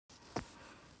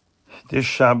This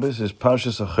Shabbos is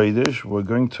Parshas HaChodesh. We're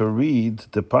going to read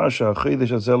the Parsha HaChodesh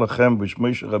Hazeh Lachem, which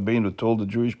Moshe Rabbeinu told the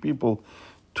Jewish people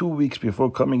 2 weeks before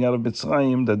coming out of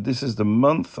Mitzrayim, that this is the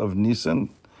month of Nisan,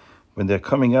 when they're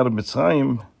coming out of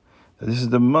Mitzrayim, that this is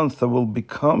the month that will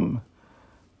become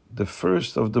the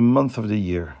first of the month of the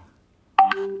year.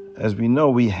 As we know,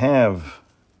 we have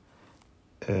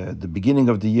the beginning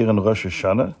of the year in Rosh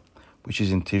Hashanah, which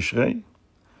is in Tishrei,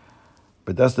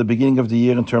 but that's the beginning of the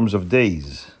year in terms of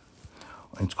days.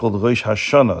 It's called Rosh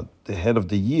Hashanah, the head of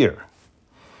the year.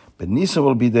 But Nisan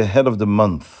will be the head of the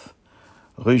month,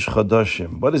 Rosh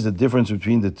Chodashim. What is the difference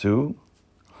between the two?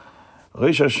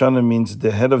 Rosh Hashanah means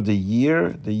the head of the year.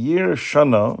 The year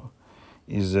Shana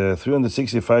is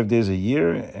 365 days a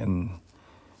year, and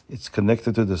it's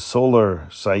connected to the solar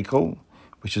cycle,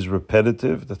 which is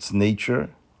repetitive. That's nature.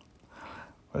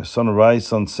 Sunrise,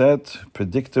 sunset,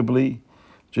 predictably,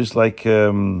 just like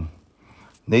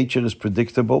nature is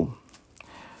predictable.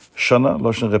 Shana,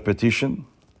 Loshen repetition.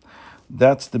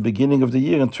 That's the beginning of the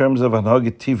year in terms of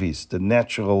Hanhaget Tivis, the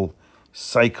natural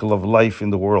cycle of life in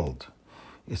the world.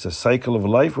 It's a cycle of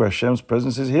life where Hashem's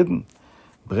presence is hidden.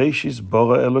 Breishis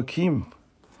Bora Elokim.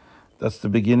 That's the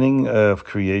beginning of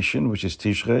creation, which is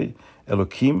Tishrei.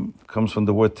 Elokim comes from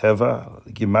the word Teva,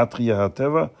 Gematria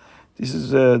HaTeva. This is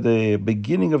the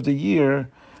beginning of the year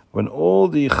when all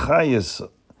the chayas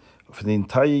for the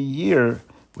entire year,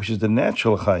 which is the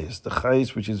natural chayas, the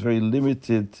chayas which is very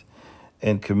limited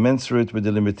and commensurate with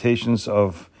the limitations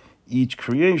of each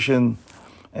creation,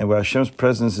 and where Hashem's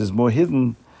presence is more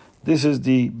hidden, this is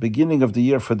the beginning of the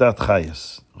year for that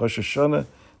chayas. Rosh Hashanah,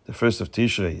 the first of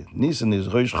Tishrei. Nisan is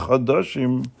Rosh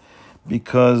Chodashim,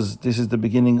 because this is the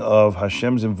beginning of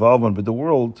Hashem's involvement with the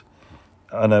world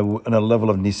on a level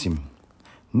of Nisim.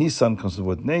 Nisan comes from the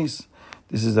word Nes.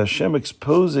 This is Hashem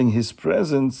exposing His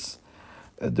presence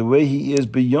the way He is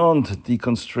beyond the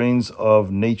constraints of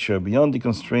nature, beyond the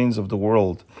constraints of the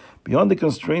world, beyond the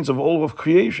constraints of all of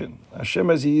creation.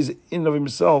 Hashem as He is in of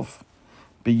Himself,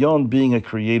 beyond being a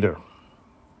creator.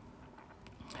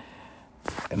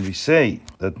 And we say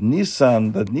that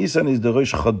Nisan is the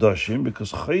Rosh Chodashim,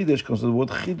 because Chodesh comes from the word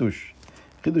Chidush.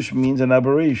 Chidush means an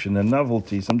aberration, a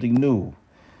novelty, something new.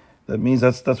 That means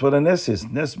that's what a Nes is.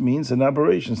 Nes means an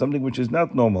aberration, something which is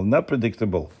not normal, not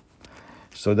predictable.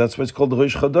 So that's why it's called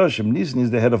Rosh Chodashim. Nisan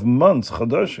is the head of months,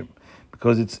 Chodashim,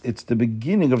 because it's the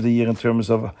beginning of the year in terms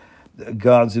of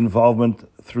God's involvement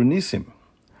through Nisim.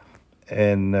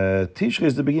 And Tishrei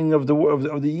is the beginning of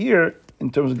the year in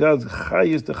terms of God's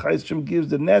chayis. The chayis Hashem gives,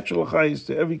 the natural chayis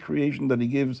to every creation that He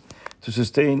gives to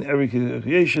sustain every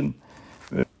creation.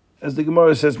 As the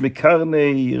Gemara says,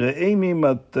 Mikarnei re'emim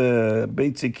at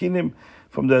Beit Zikinim,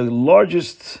 from the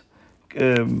largest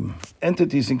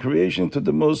entities in creation to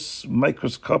the most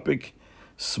microscopic,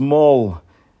 small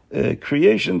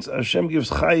creations, Hashem gives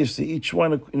chayis to each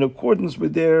one in accordance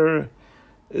with their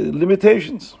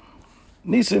limitations.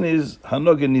 Nisan is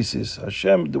Hanoga Nisis.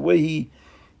 Hashem, the way He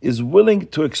is willing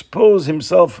to expose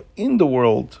Himself in the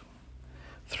world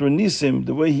through Nisim,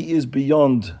 the way He is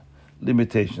beyond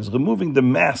limitations, removing the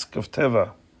mask of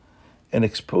Teva and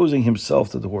exposing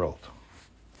Himself to the world.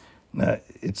 Now,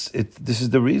 this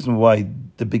is the reason why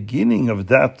the beginning of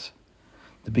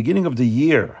the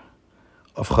year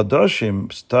of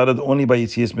Chodashim started only by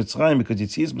Yetzias Mitzrayim, because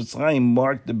Yetzias Mitzrayim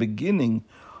marked the beginning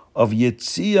of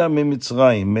Yetzia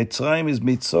Mitzrayim. Mitzrayim is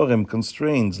Mitzorem,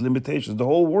 constraints, limitations. The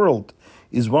whole world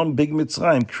is one big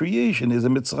Mitzrayim. Creation is a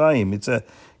Mitzrayim. It's a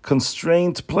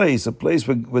constrained place, a place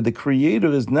where the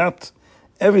Creator is not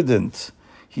evident.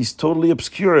 He's totally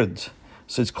obscured.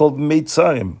 So it's called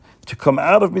Mitzrayim. To come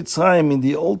out of Mitzrayim in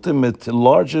the ultimate,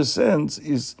 larger sense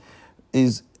is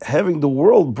having the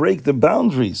world break the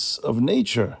boundaries of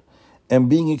nature and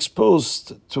being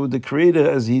exposed to the Creator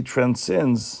as He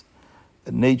transcends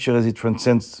nature, as He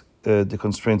transcends the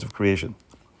constraints of creation.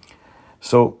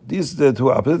 So these are the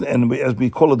two opposites, and as we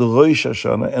call it the Rosh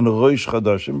Hashanah and Rosh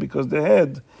Chodashim, because the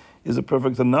head is a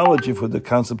perfect analogy for the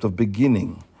concept of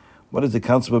beginning. What is the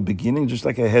concept of beginning? Just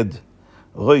like a head.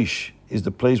 Rosh is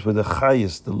the place where the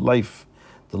chayis,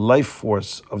 the life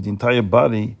force of the entire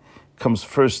body comes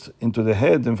first into the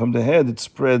head, and from the head it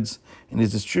spreads and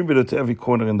is distributed to every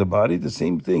corner in the body. The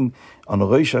same thing on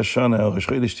Rosh Hashanah, Rosh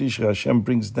Chodesh Tishrei, Hashem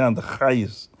brings down the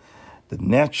chayis, the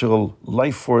natural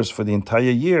life force for the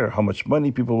entire year, how much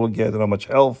money people will get and how much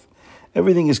health.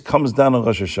 Everything comes down on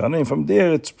Rosh Hashanah, and from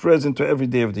there it spreads into every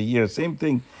day of the year. Same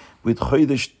thing with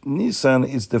Chodesh Nisan,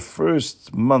 is the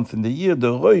first month in the year,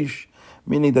 the Rosh,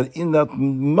 meaning that in that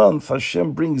month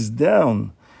Hashem brings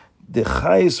down the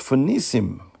chayis for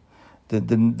Nisim, the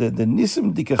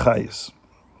Nisim Dike chayis,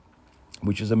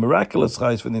 which is a miraculous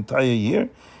chayis for the entire year,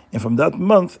 And from that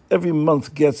month, every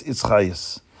month gets its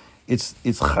chayes. It's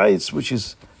chayes, which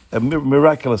is a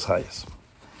miraculous chayes.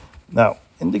 Now,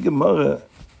 in the Gemara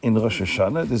in Rosh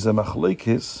Hashanah, there's a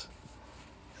machlokes,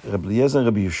 Rabbi Eliezer and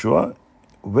Rabbi Yeshua,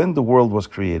 when the world was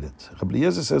created. Rabbi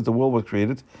Eliezer says the world was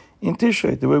created in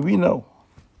Tishrei, the way we know.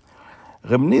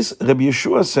 Rabbi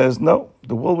Yeshua says, no,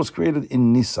 the world was created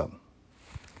in Nisan.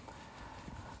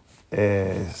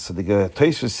 So the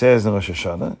Tosfos says in Rosh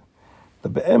Hashanah, the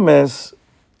be'emes,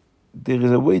 there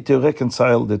is a way to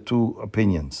reconcile the two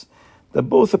opinions. That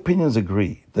both opinions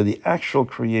agree that the actual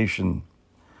creation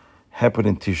happened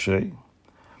in Tishrei,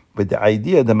 but the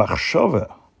idea, the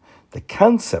machshava, the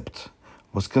concept,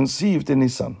 was conceived in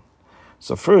Nisan.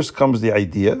 So first comes the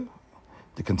idea,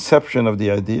 the conception of the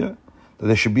idea, that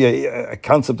there should be a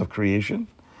concept of creation,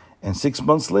 and 6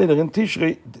 months later in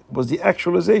Tishrei was the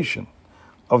actualization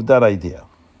of that idea.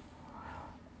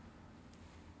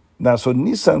 Now, so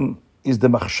Nisan is the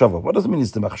machshava. What does it mean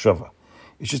it's the machshava?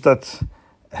 It's just that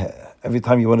every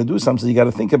time you want to do something, you got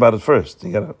to think about it first.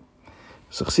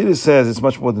 So Chassidus says it's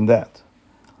much more than that.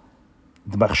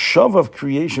 The machshava of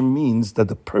creation means that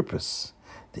the purpose,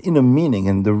 the inner meaning,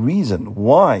 and the reason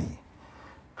why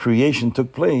creation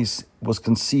took place was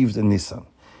conceived in Nisan.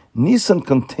 Nisan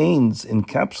contains,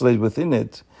 encapsulated within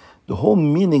it, the whole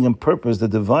meaning and purpose, the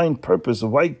divine purpose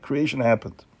of why creation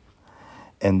happened.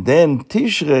 And then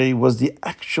Tishrei was the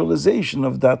actualization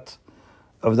of that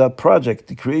project,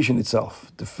 the creation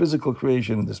itself, the physical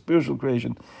creation and the spiritual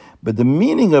creation. But the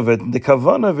meaning of it, the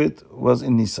kavanah of it, was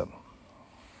in Nisan.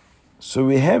 So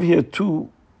we have here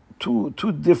two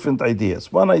different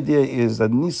ideas. One idea is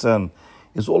that Nisan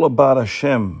is all about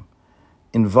Hashem's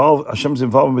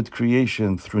involvement with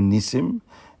creation through Nisim,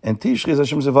 and Tishrei is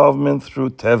Hashem's involvement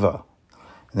through Teva.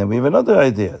 And then we have another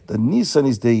idea, that Nisan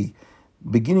is the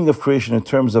beginning of creation in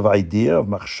terms of idea, of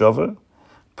machshava,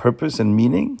 purpose and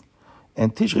meaning,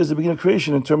 and Tishrei is the beginning of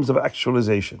creation in terms of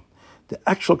actualization. The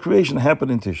actual creation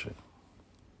happened in Tishrei.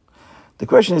 The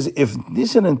question is, if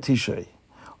Nisan and Tishrei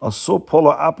are so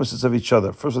polar opposites of each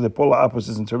other, first of all, they're polar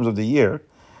opposites in terms of the year,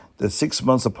 they're 6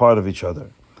 months apart of each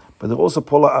other, but they're also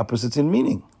polar opposites in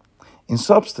meaning, in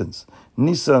substance.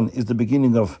 Nisan is the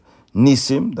beginning of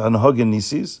Nisim, the Hanhage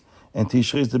Nisis, and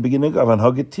Tishrei is the beginning of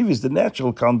Hanhage Tivis, the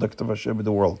natural conduct of Hashem in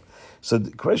the world. So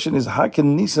the question is, how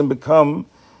can Nisan become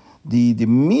the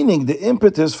meaning, the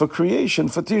impetus for creation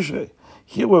for Tishrei?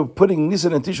 Here we're putting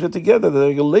Nisan and Tishrei together, they're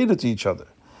related to each other,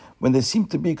 when they seem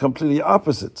to be completely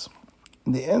opposites.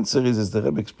 And the answer is, as the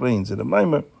Rebbe explains in the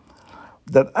Maimer,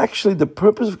 that actually the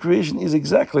purpose of creation is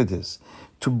exactly this,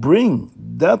 to bring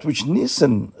that which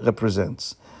Nisan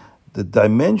represents, the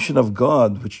dimension of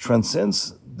God which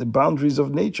transcends the boundaries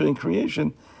of nature and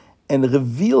creation, and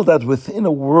reveal that within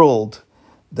a world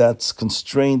that's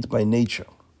constrained by nature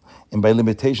and by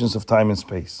limitations of time and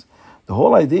space. The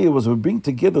whole idea was we bring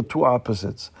together two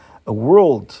opposites, a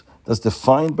world that's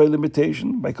defined by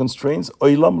limitation, by constraints,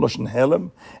 oilam, loshen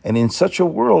helem, and in such a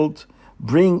world,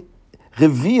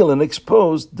 reveal and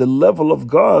expose the level of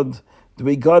God, the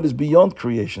way God is beyond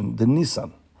creation, the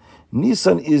Nisan.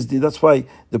 Nisan is that's why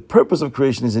the purpose of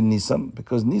creation is in Nisan,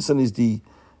 because Nisan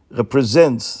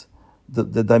represents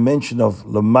the dimension of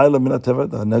L'mayla min hateva,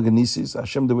 the Hanhage Nisis,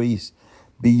 Hashem the way He's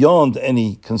beyond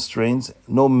any constraints,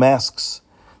 no masks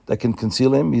that can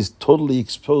conceal Him. He's totally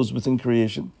exposed within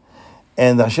creation.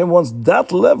 And Hashem wants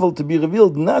that level to be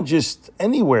revealed not just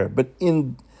anywhere, but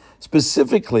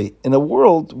specifically in a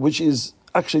world which is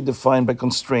actually defined by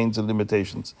constraints and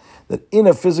limitations. That in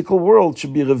a physical world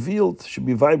should be revealed, should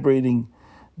be vibrating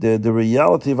the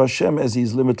reality of Hashem as He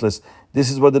is limitless. This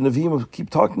is what the Nevi'im keep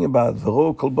talking about.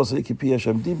 V'ro kol basar kipi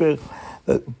Hashem diber.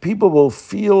 That people will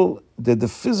feel that the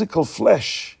physical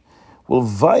flesh will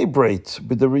vibrate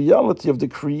with the reality of the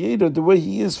Creator, the way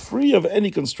He is free of any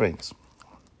constraints.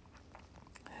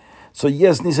 So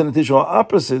yes, Nisan and Tishrei are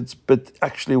opposites, but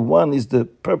actually one is the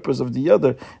purpose of the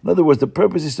other. In other words, the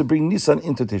purpose is to bring Nisan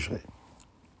into Tishrei.